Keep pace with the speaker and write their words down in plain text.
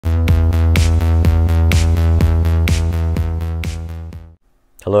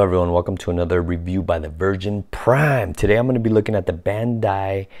Hello everyone, welcome to another review by the Virgin Prime. Today I'm going to be looking at the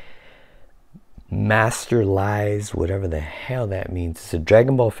Bandai Master Lies, whatever the hell that means. It's a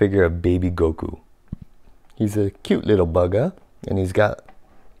Dragon Ball figure of baby Goku. He's a cute little bugger, and he's got,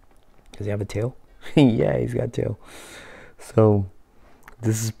 does he have a tail? Yeah, he's got a tail. So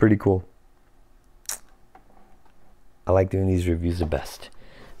this is pretty cool. I like doing these reviews the best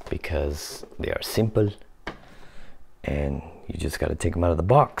because they are simple and you just got to take them out of the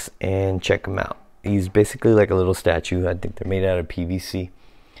box and check them out. He's basically like a little statue. I think they're made out of PVC.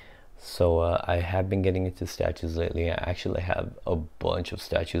 So I have been getting into statues lately. I actually have a bunch of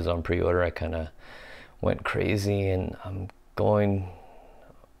statues on pre-order. I kind of went crazy, and I'm going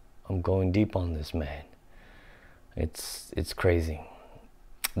deep on this, man. It's crazy.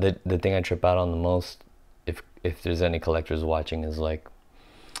 The thing I trip out on the most, if there's any collectors watching, is like,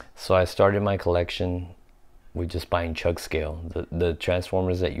 so I started my collection with just buying chug scale, the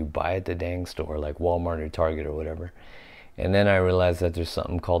Transformers that you buy at the dang store, like Walmart or Target or whatever. And then I realized that there's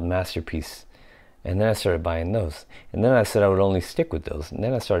something called Masterpiece, and then I started buying those. And then I said I would only stick with those, and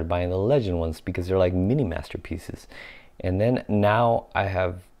then I started buying the Legend ones because they're like mini masterpieces. And then now I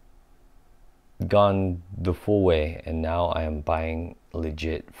have gone the full way, and now I am buying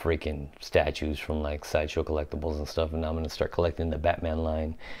legit freaking statues from like Sideshow Collectibles and stuff, and now I'm going to start collecting the Batman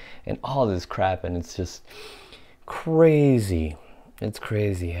line and all this crap, and it's just crazy. It's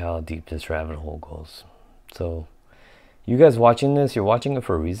crazy how deep this rabbit hole goes. So you guys watching this, you're watching it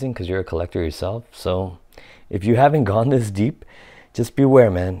for a reason, because you're a collector yourself. So if you haven't gone this deep, just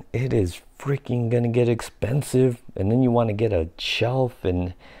beware, man. It is freaking gonna get expensive, and then you want to get a shelf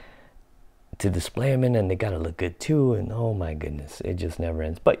and to display them in, and they gotta look good too, and oh my goodness, it just never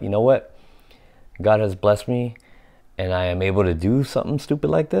ends. But you know what, God has blessed me, and I am able to do something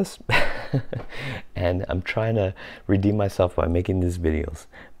stupid like this. And I'm trying to redeem myself by making these videos.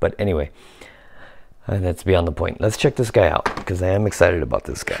 But anyway, that's beyond the point. Let's check this guy out, because I am excited about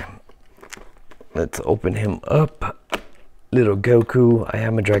this guy. Let's open him up. Little Goku. I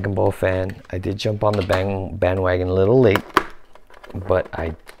am a Dragon Ball fan. I did jump on the bandwagon a little late, but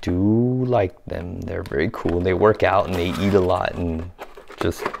I do like them. They're very cool. They work out and they eat a lot, and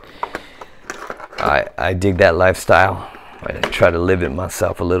just I dig that lifestyle. I try to live it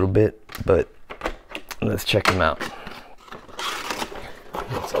myself a little bit, but let's check him out.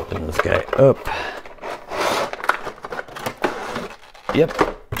 Let's open this guy up. Yep,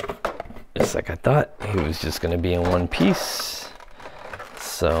 just like I thought, he was just gonna be in one piece.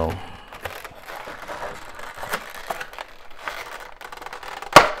 So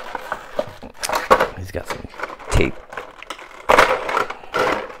he's got some tape.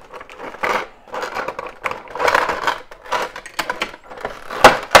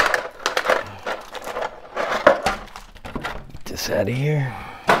 This out of here.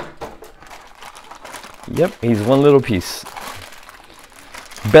 Yep, he's one little piece.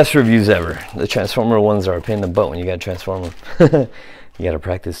 Best reviews ever. The Transformer ones are a pain in the butt when you gotta transform them. You gotta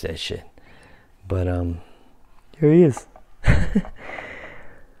practice that shit. But here he is. A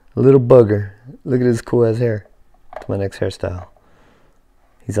little bugger. Look at his cool ass hair. It's my next hairstyle.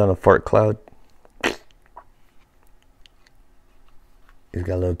 He's on a fart cloud. He's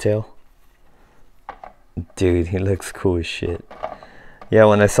got a little tail. Dude, he looks cool as shit. Yeah,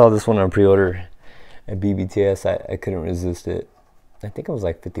 when I saw this one on pre-order at BBTS, I couldn't resist it. I think it was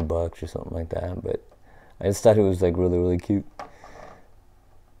like $50 or something like that, but I just thought it was like really, really cute.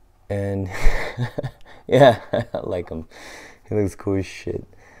 And yeah, I like him. He looks cool as shit.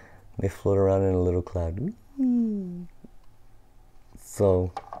 They float around in a little cloud.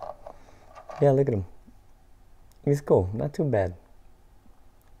 So yeah, look at him. He's cool, not too bad.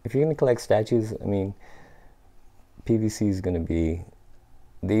 If you're gonna collect statues, I mean, PVC is gonna be,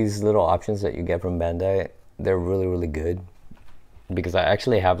 these little options that you get from Bandai, they're really, really good. Because I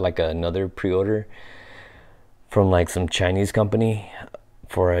actually have like another pre-order from like some Chinese company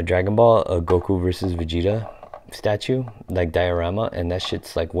for a Dragon Ball, a Goku versus Vegeta statue, like diorama, and that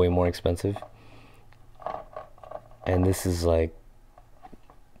shit's like way more expensive. And this is like,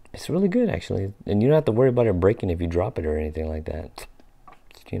 it's really good actually, and you don't have to worry about it breaking if you drop it or anything like that. It's,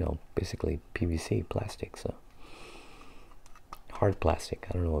 you know, basically PVC plastic, so hard plastic.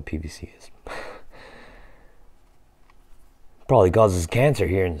 I don't know what PVC is. Probably causes cancer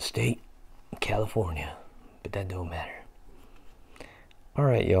here in the state, California, but that don't matter. All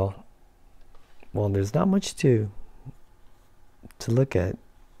right, y'all. Well, there's not much to look at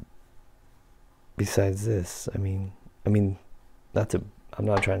besides this. I mean, not to. I'm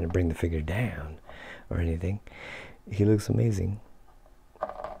not trying to bring the figure down or anything. He looks amazing,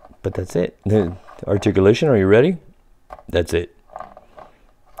 but that's it. The articulation. Are you ready? That's it.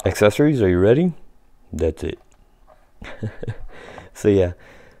 Accessories, are you ready? That's it. So yeah,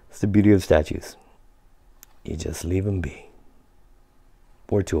 it's the beauty of statues. You just leave them be.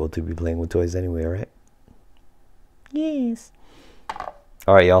 We're too old to be playing with toys anyway, right? Yes.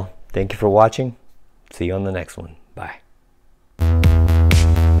 Alright, y'all. Thank you for watching. See you on the next one.